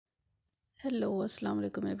Hello, assalamu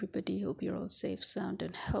alaikum everybody. Hope you're all safe, sound,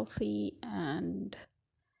 and healthy. And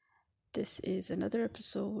this is another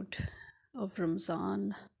episode of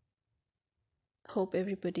Ramzan. Hope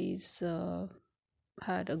everybody's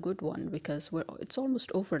had a good one because it's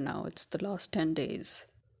almost over now. It's the last 10 days,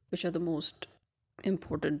 which are the most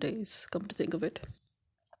important days, come to think of it.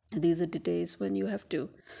 These are the days when you have to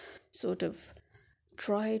sort of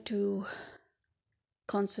try to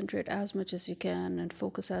concentrate as much as you can and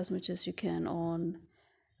focus as much as you can on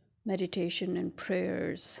meditation and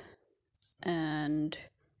prayers and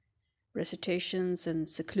recitations and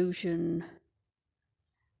seclusion,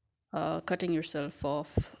 cutting yourself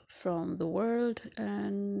off from the world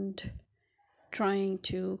and trying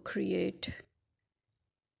to create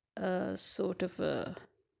a sort of a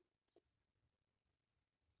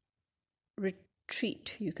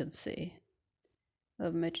retreat, you can say,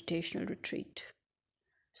 a meditational retreat.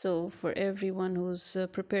 So, for everyone who's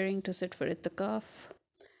preparing to sit for itikaf,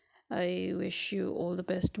 I wish you all the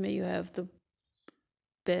best. May you have the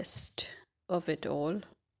best of it all,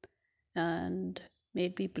 and may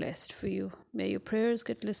it be blessed for you. May your prayers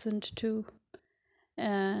get listened to,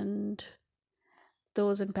 and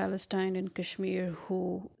those in Palestine and Kashmir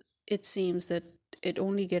who it seems that it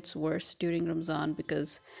only gets worse during Ramzan,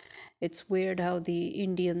 because it's weird how the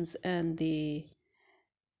Indians and the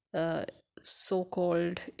uh, so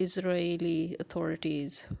called Israeli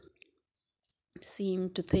authorities seem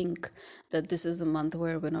to think that this is a month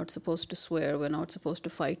where we're not supposed to swear, we're not supposed to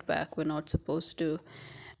fight back, we're not supposed to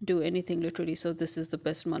do anything literally. So this is the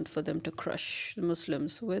best month for them to crush the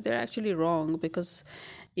Muslims, where they're actually wrong, because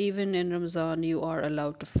even in Ramzan you are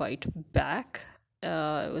allowed to fight back,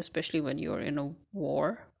 especially when you're in a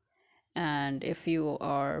war. And if you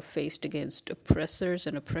are faced against oppressors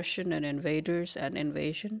and oppression and invaders and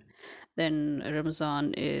invasion, then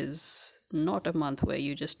Ramzan is not a month where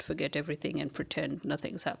you just forget everything and pretend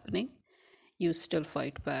nothing's happening. You still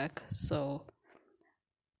fight back. So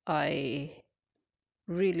I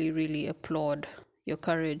really, really applaud your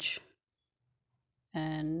courage.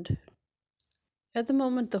 And at the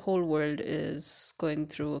moment, the whole world is going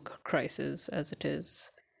through a crisis as it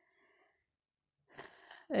is.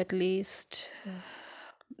 At least,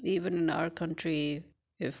 even in our country,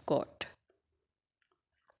 we've got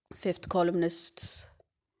fifth columnists.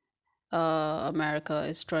 America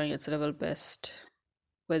is trying its level best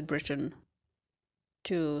with Britain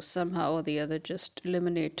to somehow or the other just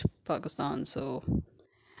eliminate Pakistan. So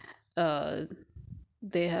uh,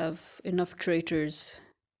 they have enough traitors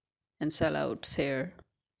and sellouts here,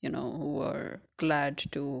 who are glad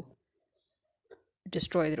to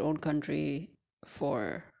destroy their own country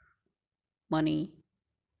for money.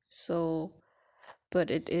 So,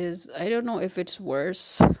 but I don't know if it's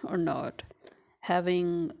worse or not,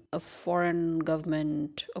 having a foreign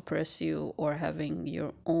government oppress you, or having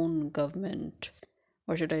your own government,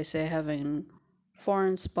 or should I say, having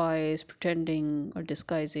foreign spies pretending or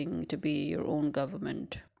disguising to be your own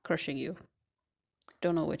government crushing you.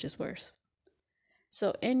 Don't know which is worse.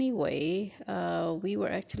 So, anyway, we were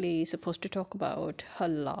actually supposed to talk about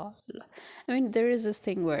halal. I mean, there is this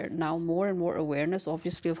thing where now more and more awareness,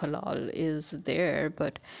 obviously, of halal is there,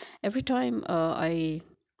 but every time I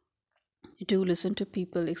do listen to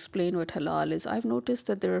people explain what halal is, I've noticed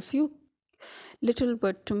that there are a few little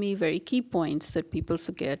but to me very key points that people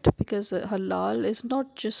forget, because halal is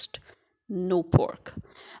not just no pork.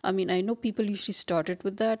 I mean, I know people usually started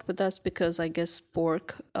with that, but that's because I guess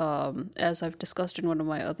pork, as I've discussed in one of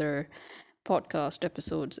my other podcast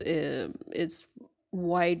episodes, is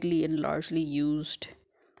widely and largely used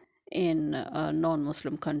in non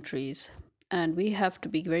Muslim countries. And we have to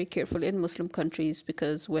be very careful in Muslim countries,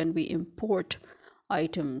 because when we import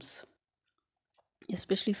items,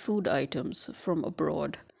 especially food items from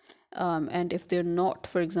abroad, and if they're not,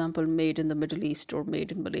 for example, made in the Middle East or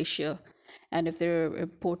made in Malaysia, and if they're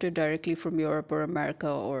imported directly from Europe or America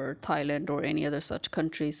or Thailand or any other such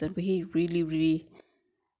countries, then we really, really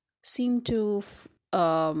seem to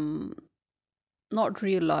not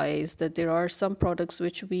realize that there are some products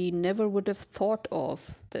which we never would have thought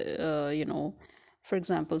of. For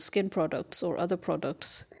example, skin products or other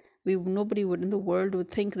products. Nobody would in the world would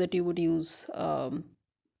think that you would use,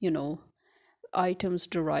 you know, items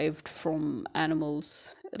derived from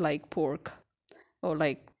animals like pork or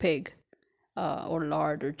like pig, or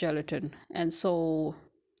lard or gelatin, and so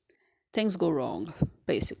things go wrong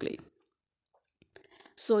basically.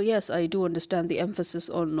 So yes, I do understand the emphasis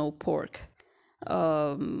on no pork,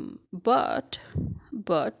 but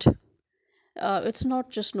it's not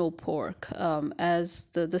just no pork. As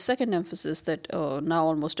the second emphasis that now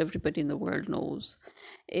almost everybody in the world knows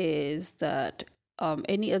is that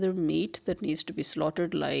any other meat that needs to be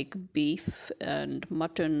slaughtered, like beef and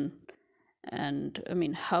mutton. And I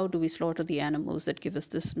mean, how do we slaughter the animals that give us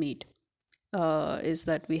this meat? Is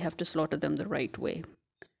that we have to slaughter them the right way.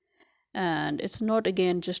 And it's not,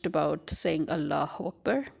 again, just about saying Allahu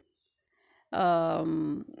Akbar.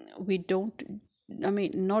 We don't, I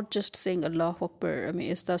mean, not just saying Allahu Akbar. I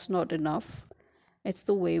mean, that's not enough. It's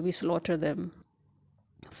the way we slaughter them.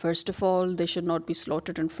 First of all, they should not be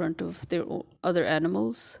slaughtered in front of their other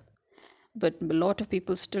animals. But a lot of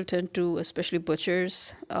people still tend to, especially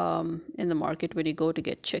butchers in the market, when you go to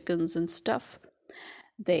get chickens and stuff,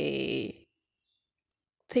 they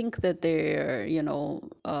think that they're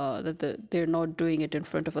not doing it in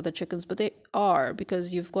front of other chickens, but they are,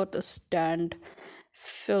 because you've got a stand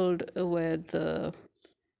filled with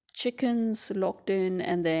chickens locked in,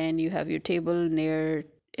 and then you have your table near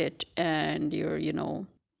it, and you're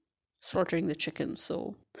slaughtering the chickens.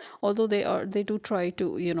 So although they do try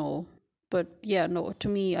to, but yeah, no, to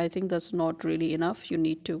me, I think that's not really enough. You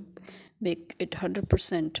need to make it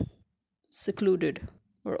 100% secluded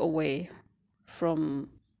or away from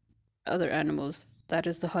other animals. That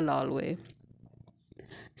is the halal way.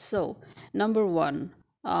 So, number one,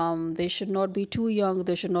 they should not be too young,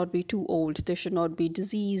 they should not be too old, they should not be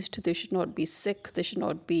diseased, they should not be sick, they should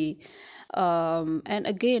not be. And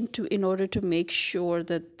again, in order to make sure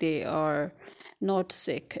that they are not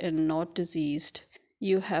sick and not diseased,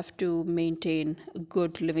 you have to maintain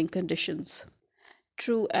good living conditions.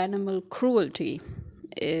 True animal cruelty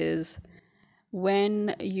is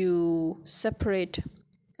when you separate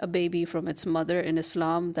a baby from its mother. In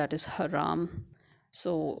Islam, that is haram.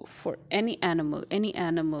 So for any animal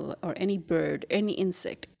or any bird, any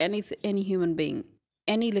insect, any human being,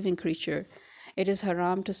 any living creature, it is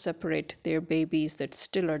haram to separate their babies that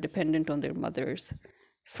still are dependent on their mothers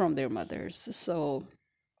from their mothers. So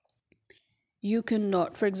you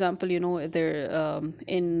cannot, for example, there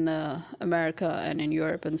in America and in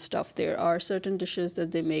Europe and stuff, there are certain dishes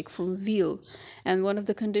that they make from veal, and one of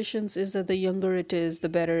the conditions is that the younger it is, the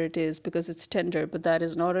better it is, because it's tender. But that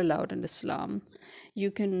is not allowed in Islam.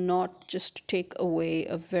 You cannot just take away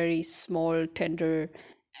a very small tender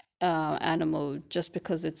animal just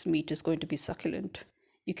because its meat is going to be succulent.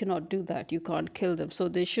 You cannot do that. You can't kill them. So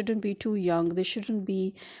they shouldn't be too young. They shouldn't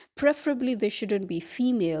be, preferably, they shouldn't be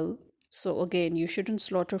female. So again, you shouldn't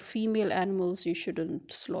slaughter female animals. You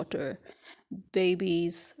shouldn't slaughter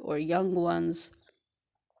babies or young ones.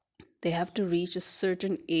 They have to reach a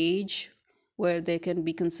certain age where they can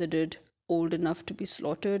be considered old enough to be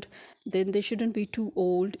slaughtered. Then they shouldn't be too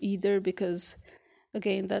old either, because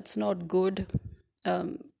again, that's not good.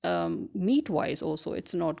 Meat wise, also,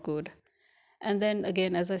 it's not good. And then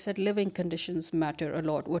again, as I said, living conditions matter a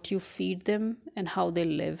lot. What you feed them and how they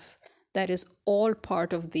live, that is all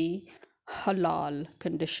part of the halal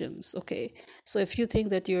conditions. Okay, so if you think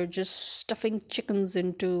that you're just stuffing chickens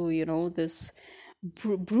into, this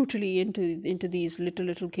brutally into these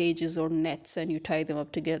little cages or nets, and you tie them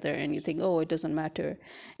up together, and you think, oh, it doesn't matter.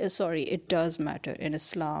 Sorry, it does matter. In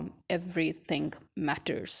Islam, everything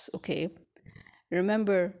matters. Okay,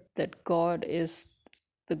 remember that God is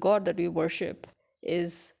the God that we worship,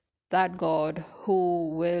 is that God who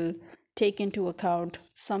will take into account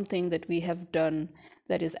something that we have done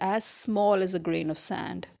that is as small as a grain of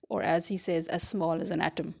sand, or as he says, as small as an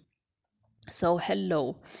atom. So,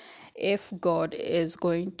 hello, if God is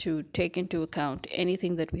going to take into account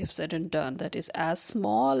anything that we have said and done that is as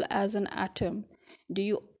small as an atom, do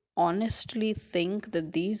you honestly think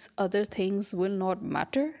that these other things will not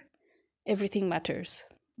matter? Everything matters.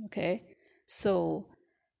 Okay, so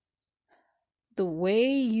the way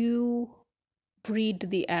you breed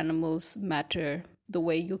the animals matter, the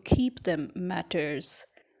way you keep them matters,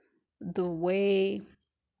 the way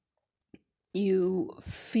you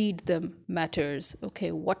feed them matters.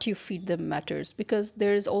 Okay, what you feed them matters, because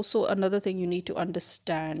there is also another thing you need to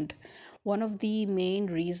understand. One of the main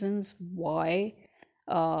reasons why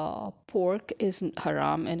pork is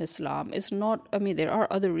haram in Islam is not, I mean, there are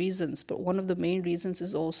other reasons, but one of the main reasons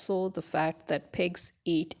is also the fact that pigs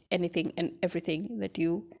eat anything and everything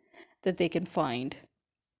that they can find.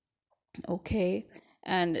 Okay,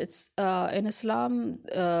 and it's in Islam,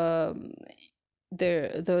 as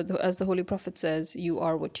the Holy Prophet says, you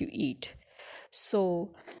are what you eat.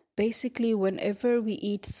 So basically, whenever we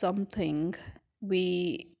eat something,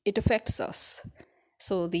 it affects us.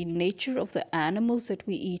 So the nature of the animals that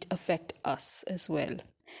we eat affect us as well.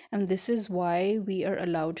 And this is why we are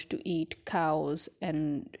allowed to eat cows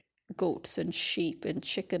and goats and sheep and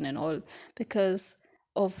chicken and all, because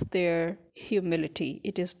of their humility.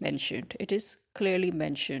 It is mentioned. It is clearly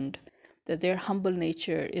mentioned that their humble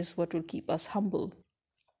nature is what will keep us humble,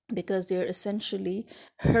 because they're essentially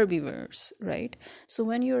herbivores, right? So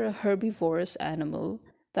when you're a herbivorous animal,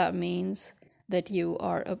 that means that you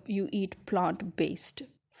eat plant-based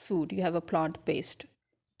food. You have a plant-based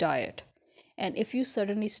diet. And if you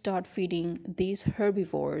suddenly start feeding these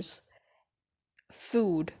herbivores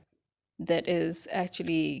food that is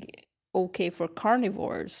actually okay for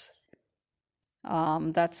carnivores,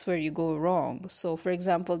 that's where you go wrong. So, for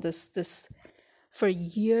example, this for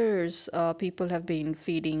years, people have been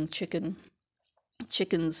feeding chickens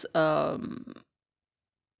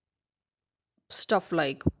stuff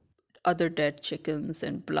like other dead chickens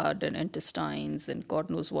and blood and intestines and God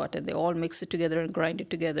knows what, and they all mix it together and grind it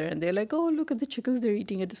together, and they're like, oh, look at the chickens, they're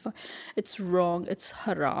eating it. It's fine. It's wrong. It's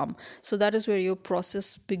haram. So that is where your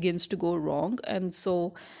process begins to go wrong. And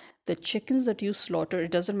so the chickens that you slaughter,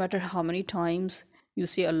 it doesn't matter how many times you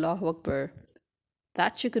say Allahu Akbar,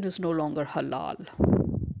 that chicken is no longer halal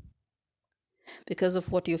because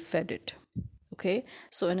of what you fed it. Okay,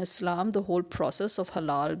 so in Islam, the whole process of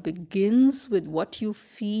halal begins with what you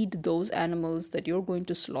feed those animals that you're going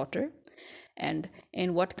to slaughter, and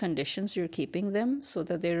in what conditions you're keeping them so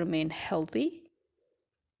that they remain healthy,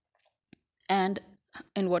 and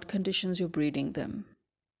in what conditions you're breeding them.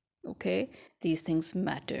 Okay, these things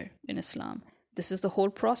matter in Islam. This is the whole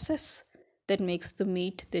process that makes the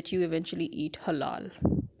meat that you eventually eat halal.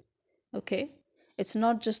 Okay, it's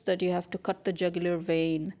not just that you have to cut the jugular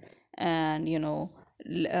vein and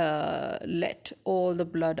let all the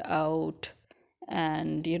blood out,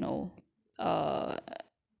 and uh,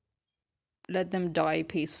 let them die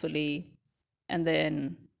peacefully, and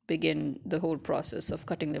then begin the whole process of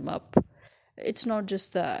cutting them up. It's not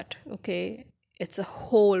just that. Okay, it's a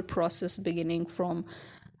whole process beginning from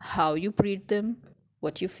how you breed them,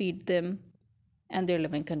 what you feed them, and their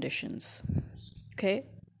living conditions. Okay,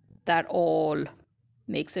 that all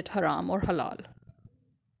makes it haram or halal.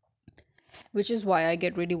 Which is why I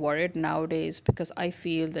get really worried nowadays, because I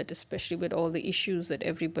feel that, especially with all the issues that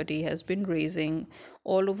everybody has been raising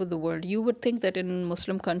all over the world, you would think that in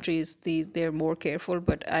Muslim countries they're more careful,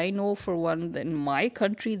 but I know for one that in my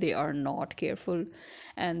country they are not careful,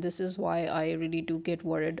 and this is why I really do get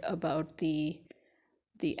worried about the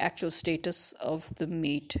actual status of the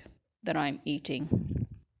meat that I'm eating,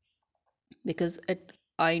 because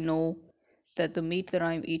I know that the meat that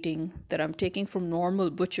I'm eating, that I'm taking from normal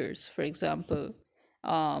butchers, for example,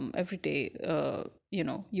 every day,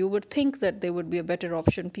 you would think that they would be a better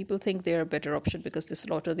option. People think they're a better option because they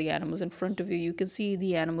slaughter the animals in front of you. You can see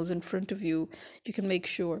the animals in front of you. You can make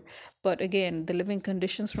sure. But again, the living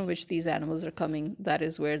conditions from which these animals are coming, that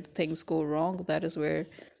is where things go wrong. That is where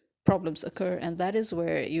problems occur. And that is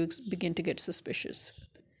where you begin to get suspicious.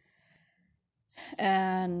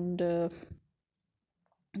 And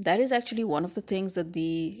that is actually one of the things that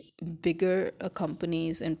the bigger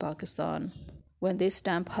companies in Pakistan, when they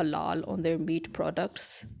stamp halal on their meat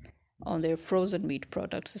products, on their frozen meat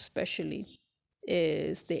products especially,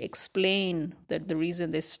 is they explain that the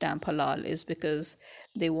reason they stamp halal is because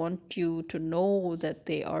they want you to know that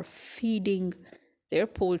they are feeding their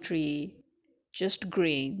poultry just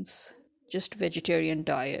grains, just vegetarian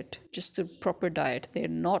diet, just the proper diet. They're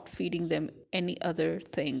not feeding them any other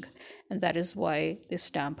thing. And that is why they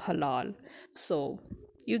stamp halal. So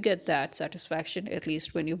you get that satisfaction at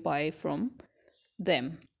least when you buy from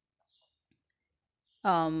them.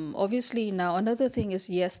 Obviously, now another thing is,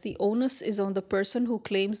 yes, the onus is on the person who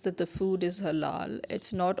claims that the food is halal.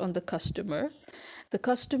 It's not on the customer. The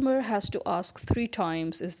customer has to ask 3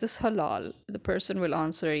 times, is this halal? The person will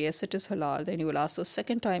answer, yes, it is halal. Then you will ask the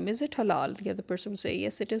second time, is it halal? The other person will say,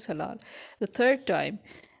 yes, it is halal. The third time,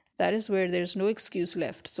 that is where there's no excuse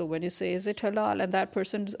left. So when you say, is it halal? And that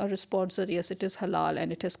person responds that, yes, it is halal,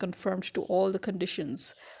 and it has confirmed to all the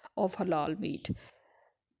conditions of halal meat.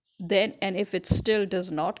 Then, and if it still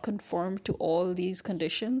does not conform to all these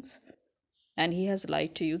conditions and he has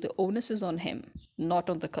lied to you, the onus is on him,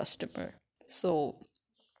 not on the customer. So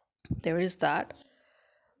there is that.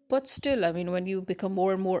 But still, I mean, when you become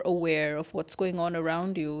more and more aware of what's going on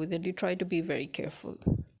around you, then you try to be very careful.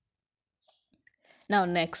 Now,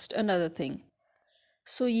 next, another thing.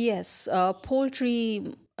 So, yes,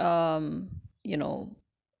 poultry, you know,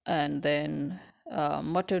 and then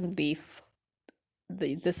mutton, beef,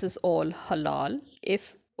 this is all halal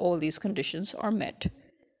if all these conditions are met.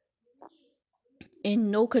 In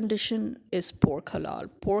no condition is pork halal.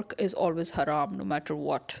 Pork is always haram, no matter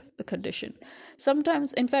what the condition.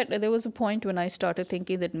 Sometimes, in fact, there was a point when I started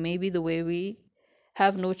thinking that maybe the way we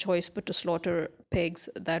have no choice but to slaughter pigs,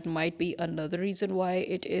 that might be another reason why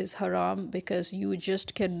it is haram, because you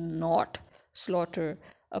just cannot slaughter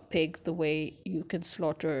a pig the way you can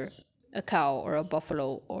slaughter a cow or a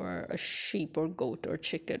buffalo or a sheep or goat or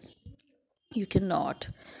chicken. You cannot.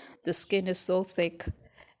 The skin is so thick,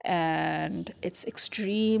 and it's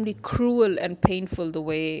extremely cruel and painful the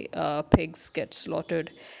way pigs get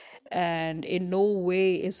slaughtered. And in no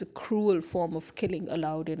way is a cruel form of killing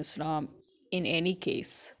allowed in Islam in any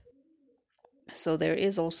case. So there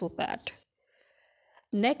is also that.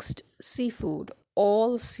 Next, seafood.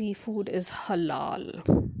 All seafood is halal.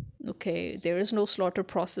 Okay, there is no slaughter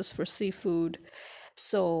process for seafood.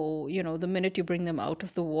 So, the minute you bring them out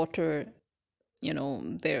of the water,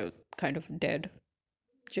 they're kind of dead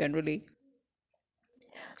generally.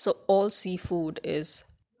 So, all seafood is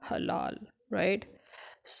halal, right?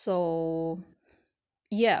 So,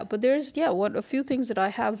 yeah, but there's, yeah, what a few things that I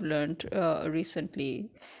have learned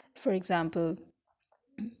recently. For example,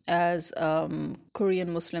 as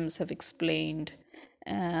Korean Muslims have explained,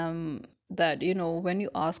 that when you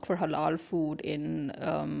ask for halal food in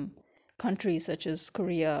countries such as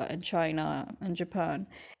Korea and China and Japan,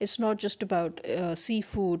 it's not just about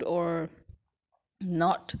seafood or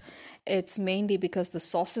not. It's mainly because the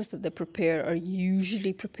sauces that they prepare are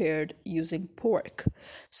usually prepared using pork.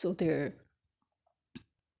 So the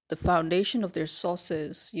foundation of their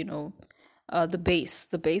sauces, the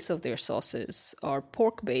base of their sauces are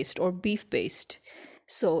pork based or beef based.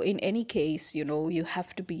 So in any case, you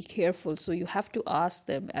have to be careful. So you have to ask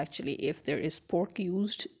them actually if there is pork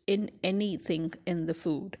used in anything in the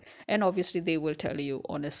food. And obviously they will tell you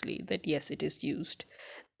honestly that yes, it is used.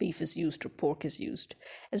 Beef is used or pork is used.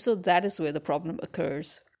 And so that is where the problem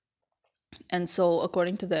occurs. And so,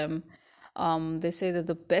 according to them, they say that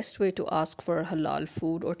the best way to ask for halal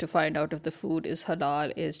food or to find out if the food is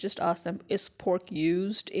halal is just ask them, is pork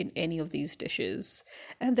used in any of these dishes?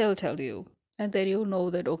 And they'll tell you. And then you'll know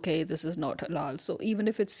that, okay, this is not halal. So, even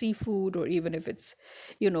if it's seafood or even if it's,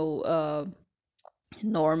 you know, uh,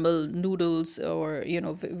 normal noodles or,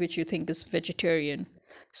 which you think is vegetarian.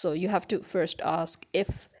 So, you have to first ask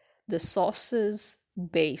if the sauce's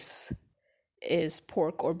base is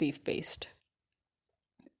pork or beef based.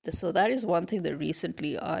 So that is one thing that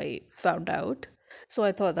recently I found out. So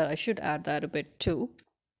I thought that I should add that a bit too.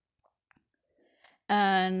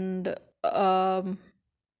 And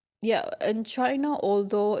yeah, in China,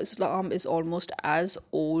 although Islam is almost as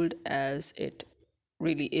old as it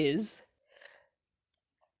really is,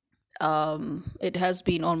 it has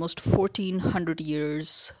been almost 1400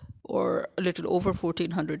 years or a little over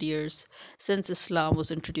 1400 years since Islam was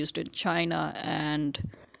introduced in China. And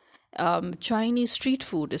Chinese street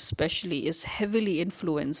food, especially, is heavily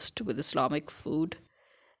influenced with Islamic food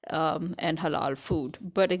and halal food.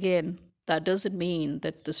 But again, that doesn't mean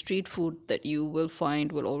that the street food that you will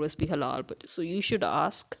find will always be halal. But so you should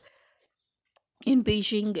ask in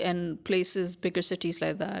Beijing and places, bigger cities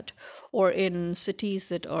like that, or in cities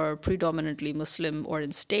that are predominantly Muslim, or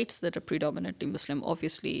in states that are predominantly Muslim.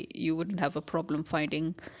 Obviously, you wouldn't have a problem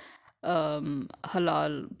finding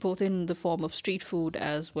halal, both in the form of street food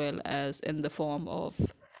as well as in the form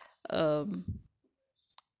of,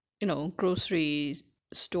 grocery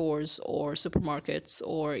stores or supermarkets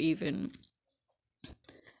or even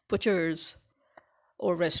butchers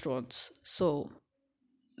or restaurants. So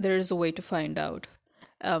there is a way to find out.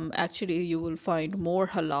 Actually, you will find more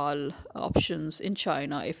halal options in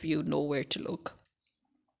China if you know where to look,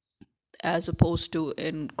 as opposed to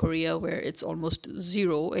in Korea, where it's almost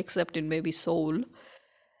zero, except in maybe Seoul,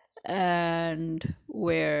 and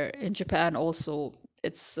where in Japan also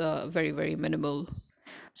it's very, very minimal.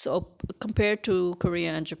 So compared to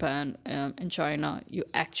Korea and Japan and China, you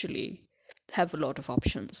actually have a lot of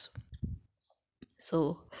options.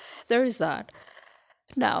 So there is that.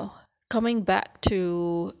 Now, coming back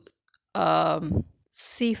to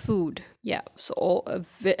seafood, yeah. So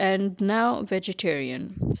and now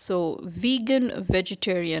vegetarian. So vegan,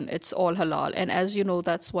 vegetarian, it's all halal. And as you know,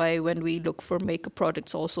 that's why when we look for makeup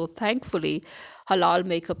products, also thankfully, halal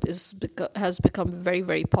makeup has become very,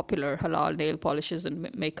 very popular. Halal nail polishes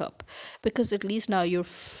and makeup, because at least now you're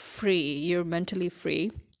free. You're mentally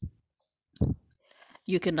free.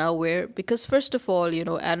 You can now wear, because first of all,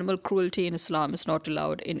 animal cruelty in Islam is not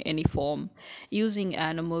allowed in any form. Using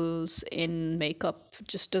animals in makeup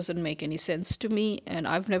just doesn't make any sense to me, and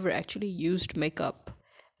I've never actually used makeup.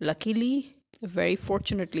 Luckily, very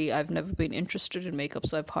fortunately, I've never been interested in makeup,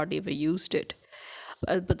 so I've hardly ever used it.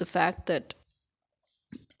 But the fact that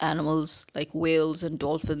animals like whales and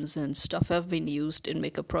dolphins and stuff have been used in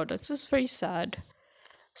makeup products is very sad.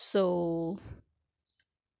 So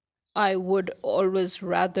I would always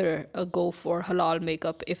rather go for halal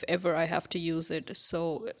makeup if ever I have to use it.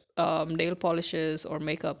 So, nail polishes or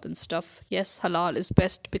makeup and stuff, yes, halal is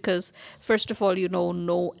best because, first of all,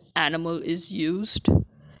 no animal is used.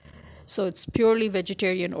 So, it's purely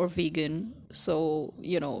vegetarian or vegan. So,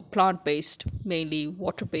 plant based, mainly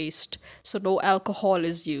water based. So, no alcohol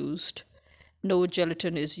is used, no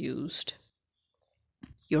gelatin is used.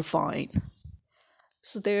 You're fine.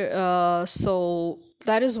 So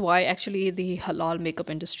that is why actually the halal makeup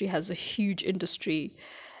industry has a huge industry,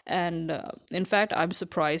 and in fact, I'm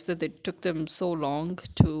surprised that it took them so long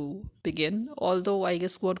to begin. Although I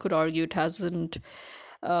guess one could argue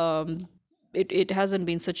um, it hasn't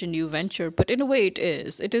been such a new venture, but in a way, it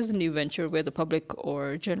is. It is a new venture where the public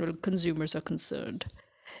or general consumers are concerned.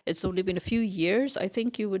 It's only been a few years, I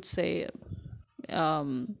think you would say,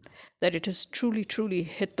 um, that it has truly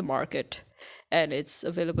hit the market and it's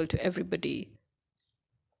available to everybody.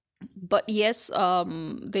 But yes,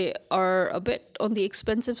 they are a bit on the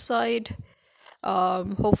expensive side.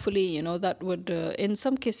 Hopefully, that would, in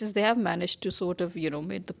some cases, they have managed to sort of,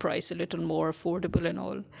 make the price a little more affordable and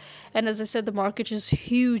all. And as I said, the market is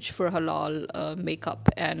huge for halal makeup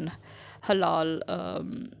and halal,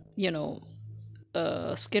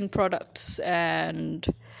 skin products and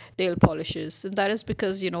nail polishes. And that is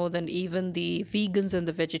because, then even the vegans and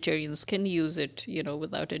the vegetarians can use it,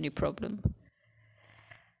 without any problem.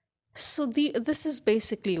 So this is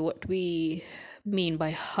basically what we mean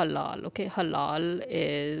by halal. Okay, halal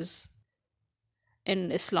is, in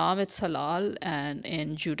Islam it's halal, and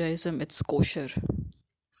in Judaism it's kosher.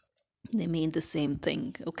 They mean the same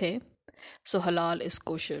thing. Okay, so halal is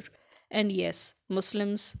kosher, and yes,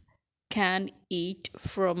 Muslims can eat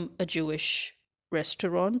from a Jewish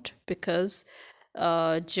restaurant because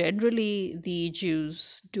generally the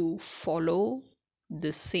Jews do follow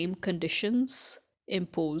the same conditions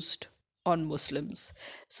imposed on Muslims.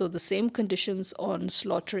 So the same conditions on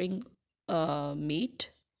slaughtering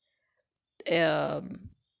meat um,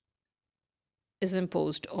 is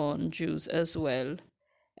imposed on Jews as well.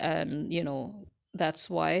 And, that's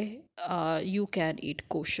why you can eat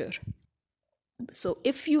kosher. So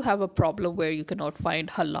if you have a problem where you cannot find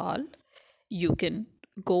halal, you can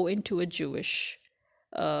go into a Jewish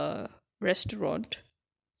uh, restaurant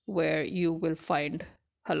where you will find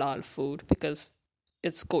halal food because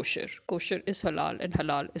it's kosher. Kosher is halal and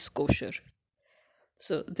halal is kosher.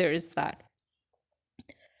 So there is that.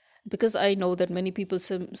 Because I know that many people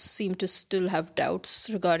seem to still have doubts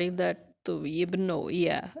regarding that. So, yeah, but no,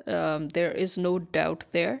 yeah, there is no doubt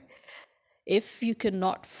there. If you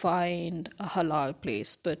cannot find a halal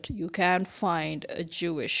place, but you can find a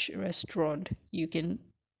Jewish restaurant, you can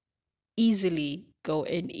easily go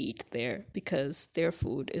and eat there because their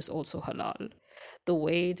food is also halal. The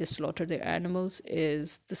way they slaughter their animals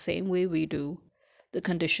is the same way we do. The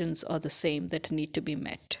conditions are the same that need to be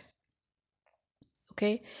met.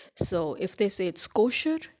 Okay, so if they say it's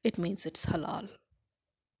kosher, it means it's halal.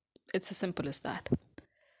 It's as simple as that.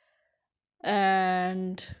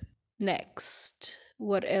 And next,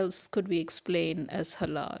 what else could we explain as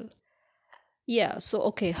halal? Yeah, so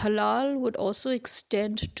okay, halal would also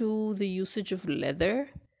extend to the usage of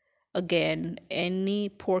leather. Again, any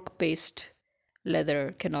pork based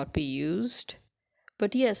leather cannot be used.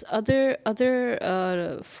 But yes, other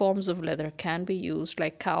forms of leather can be used,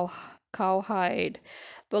 like cowhide,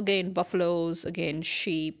 but again buffaloes, again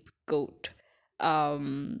sheep, goat,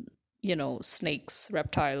 um, snakes,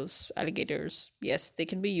 reptiles, alligators. Yes, they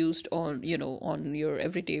can be used on on your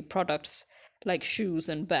everyday products like shoes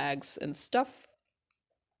and bags and stuff.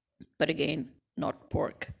 But again, not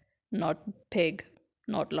pork, not pig,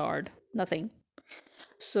 not lard, nothing.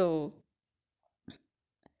 So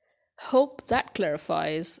hope that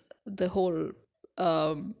clarifies the whole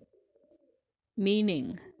um,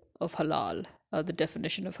 meaning of halal, the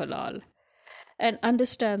definition of halal. And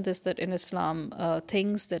understand this, that in Islam,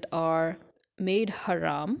 things that are made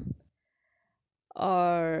haram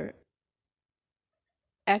are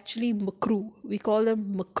actually makruh. We call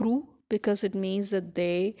them makruh because it means that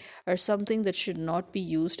they are something that should not be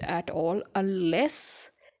used at all unless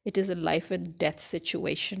it is a life and death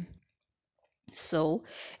situation. So,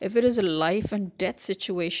 if it is a life and death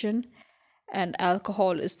situation and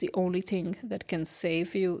alcohol is the only thing that can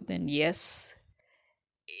save you, then yes,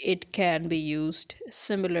 it can be used.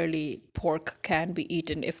 Similarly, pork can be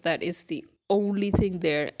eaten if that is the only thing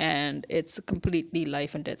there and it's a completely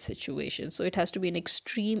life and death situation. So it has to be an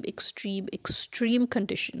extreme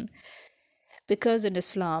condition because in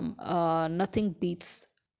Islam, nothing beats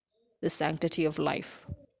the sanctity of life.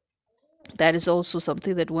 That is also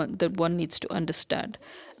something that one needs to understand.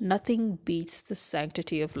 Nothing beats the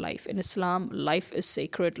sanctity of life. In Islam, life is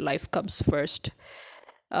sacred, life comes first.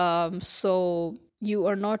 So you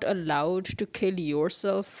are not allowed to kill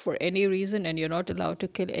yourself for any reason, and you're not allowed to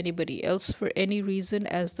kill anybody else for any reason,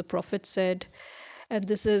 as the Prophet said. And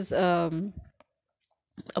this is a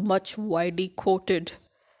much widely quoted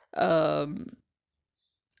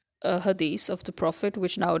hadith of the Prophet,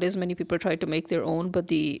 which nowadays many people try to make their own, but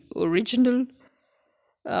the original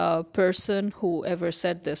person who ever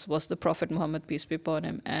said this was the Prophet Muhammad, peace be upon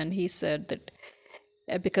him. And he said that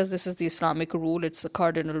because this is the Islamic rule, it's the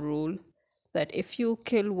cardinal rule, that if you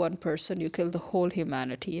kill one person, you kill the whole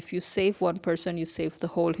humanity. If you save one person, you save the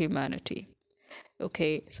whole humanity.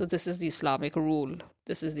 Okay, so this is the Islamic rule,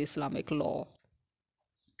 this is the Islamic law.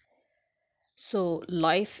 So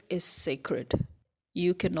life is sacred.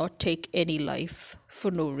 You cannot take any life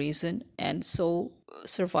for no reason. And so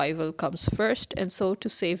survival comes first. And so to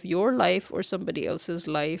save your life or somebody else's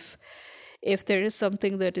life, if there is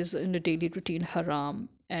something that is in a daily routine haram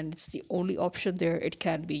and it's the only option there, it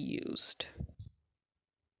can be used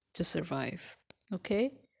to survive.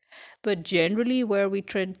 Okay? But generally, where we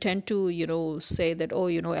tend to, say that,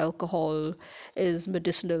 oh, alcohol is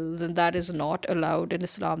medicinal, then that is not allowed in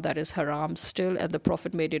Islam. That is haram still. And the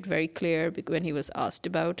Prophet made it very clear when he was asked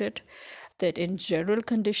about it, that in general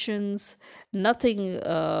conditions, nothing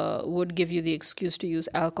would give you the excuse to use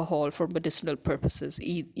alcohol for medicinal purposes,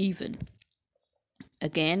 even.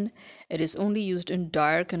 Again, it is only used in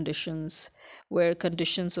dire conditions where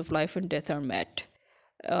conditions of life and death are met.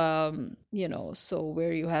 So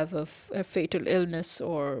where you have a fatal illness,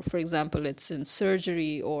 or for example, it's in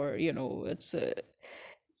surgery, or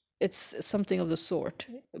it's something of the sort.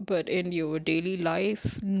 But in your daily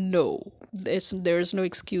life, no, there's no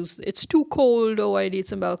excuse. It's too cold. Oh, I need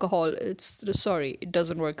some alcohol. It's sorry, it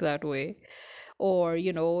doesn't work that way. Or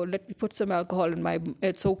let me put some alcohol in my.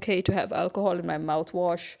 It's okay to have alcohol in my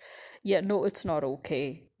mouthwash. Yeah, no, it's not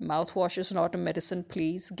okay. Mouthwash is not a medicine.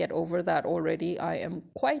 Please get over that already. I am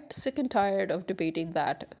quite sick and tired of debating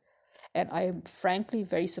that. And I am frankly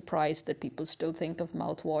very surprised that people still think of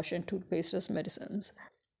mouthwash and toothpaste as medicines.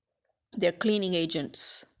 They're cleaning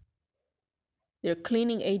agents. They're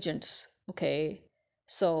cleaning agents, okay?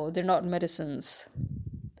 So they're not medicines.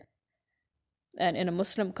 And in a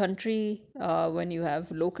Muslim country, when you have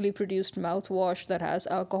locally produced mouthwash that has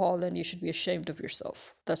alcohol, then you should be ashamed of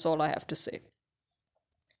yourself. That's all I have to say.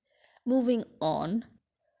 Moving on.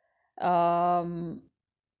 Um,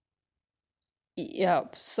 yeah,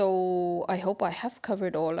 so I hope I have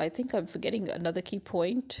covered all. I think I'm forgetting another key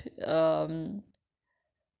point.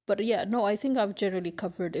 But yeah, no, I think I've generally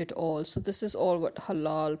covered it all. So this is all what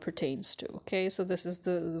halal pertains to. Okay, so this is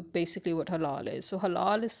the basically what halal is. So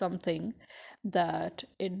halal is something that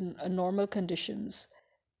in normal conditions,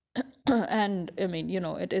 and I mean,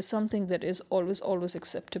 it is something that is always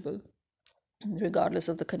acceptable, regardless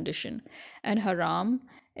of the condition. And haram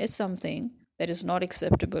is something that is not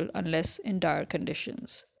acceptable unless in dire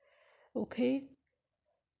conditions. Okay.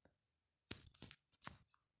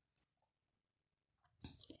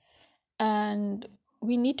 And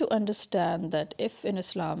we need to understand that if in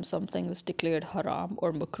Islam something is declared haram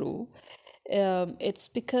or makruh, it's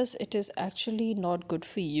because it is actually not good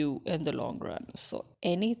for you in the long run. So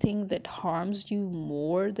anything that harms you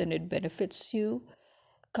more than it benefits you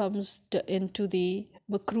comes into the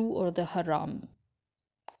makruh or the haram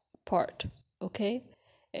part. Okay.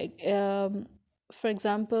 Um, for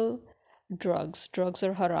example, drugs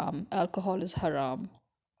are haram, alcohol is haram.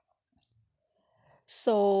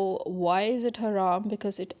 So, why is it haram?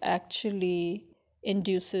 Because it actually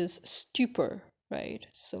induces stupor, right?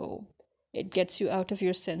 So, it gets you out of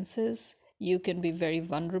your senses. You can be very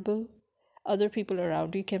vulnerable. Other people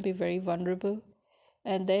around you can be very vulnerable.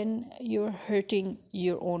 And then you're hurting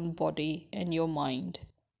your own body and your mind.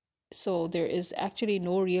 So, there is actually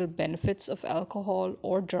no real benefits of alcohol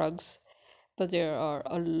or drugs, but there are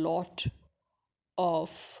a lot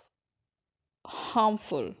of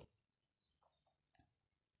harmful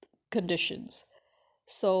conditions.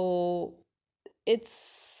 So,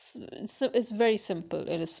 it's very simple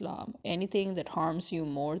in Islam. Anything that harms you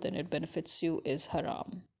more than it benefits you is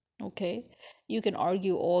haram. Okay, you can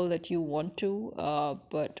argue all that you want to,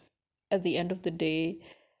 but at the end of the day,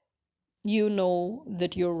 you know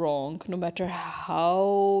that you're wrong, no matter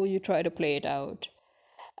how you try to play it out.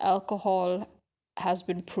 Alcohol has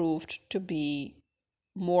been proved to be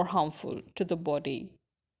more harmful to the body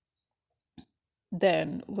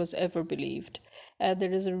than was ever believed. And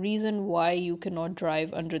there is a reason why you cannot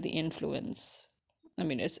drive under the influence. I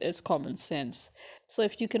mean, it's common sense. So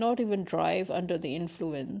if you cannot even drive under the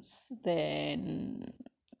influence, then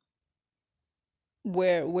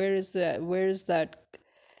where is that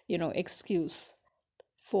excuse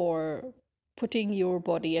for putting your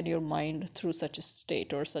body and your mind through such a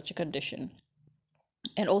state or such a condition?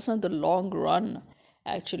 And also in the long run,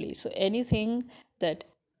 actually. So anything that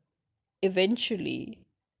eventually,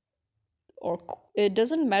 or it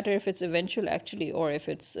doesn't matter if it's eventual actually or if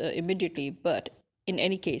it's immediately, but in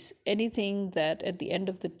any case, anything that at the end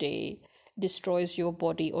of the day destroys your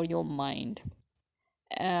body or your mind,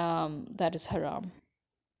 that is haram.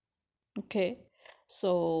 Okay.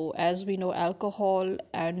 So as we know, alcohol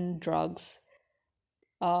and drugs,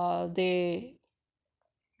 they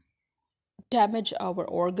damage our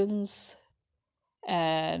organs,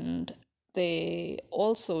 and they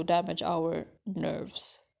also damage our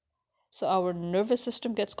nerves. So our nervous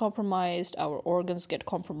system gets compromised, our organs get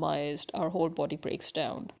compromised, our whole body breaks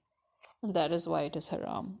down. And that is why it is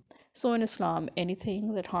haram. So in Islam,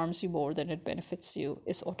 anything that harms you more than it benefits you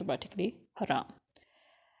is automatically haram.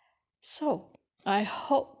 So I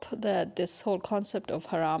hope that this whole concept of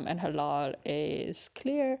haram and halal is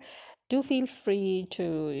clear. Do feel free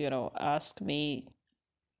to, ask me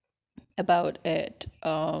about it.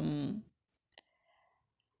 And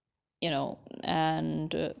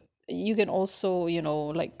you can also,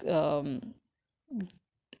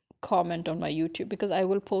 comment on my YouTube, because I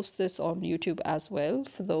will post this on YouTube as well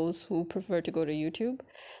for those who prefer to go to YouTube.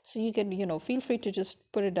 So you can, feel free to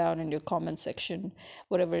just put it down in your comment section,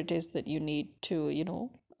 whatever it is that you need to,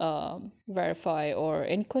 verify, or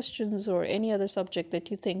any questions or any other subject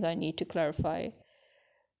that you think I need to clarify.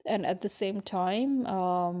 And at the same time,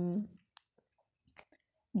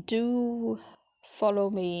 do follow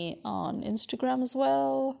me on Instagram as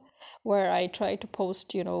well, where I try to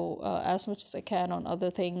post, as much as I can on other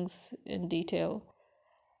things in detail.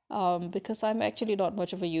 Because I'm actually not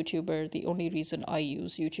much of a YouTuber. The only reason I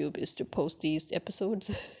use YouTube is to post these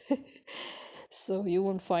episodes. So you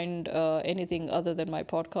won't find anything other than my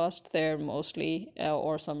podcast there mostly,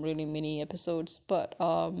 or some really mini episodes. But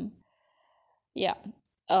yeah.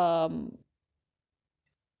 Um,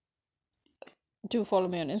 do follow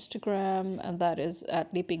me on Instagram, and that is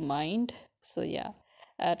at Leaping Mind. So yeah,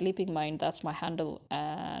 at Leaping Mind, that's my handle,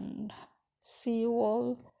 and see you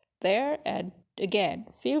all there. And again,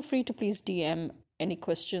 feel free to please DM any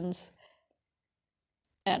questions,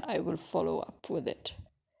 and I will follow up with it.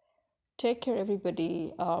 Take care,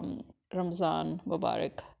 everybody. Ramzan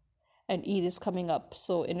Mubarak. And Eid is coming up,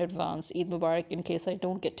 so in advance, Eid Mubarak, in case I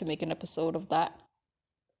don't get to make an episode of that.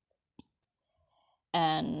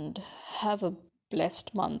 And have a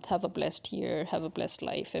blessed month, have a blessed year, have a blessed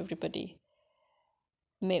life, everybody.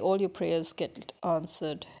 May all your prayers get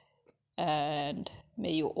answered, and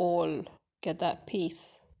may you all get that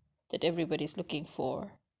peace that everybody's looking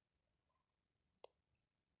for.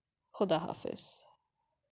 Khuda Hafiz.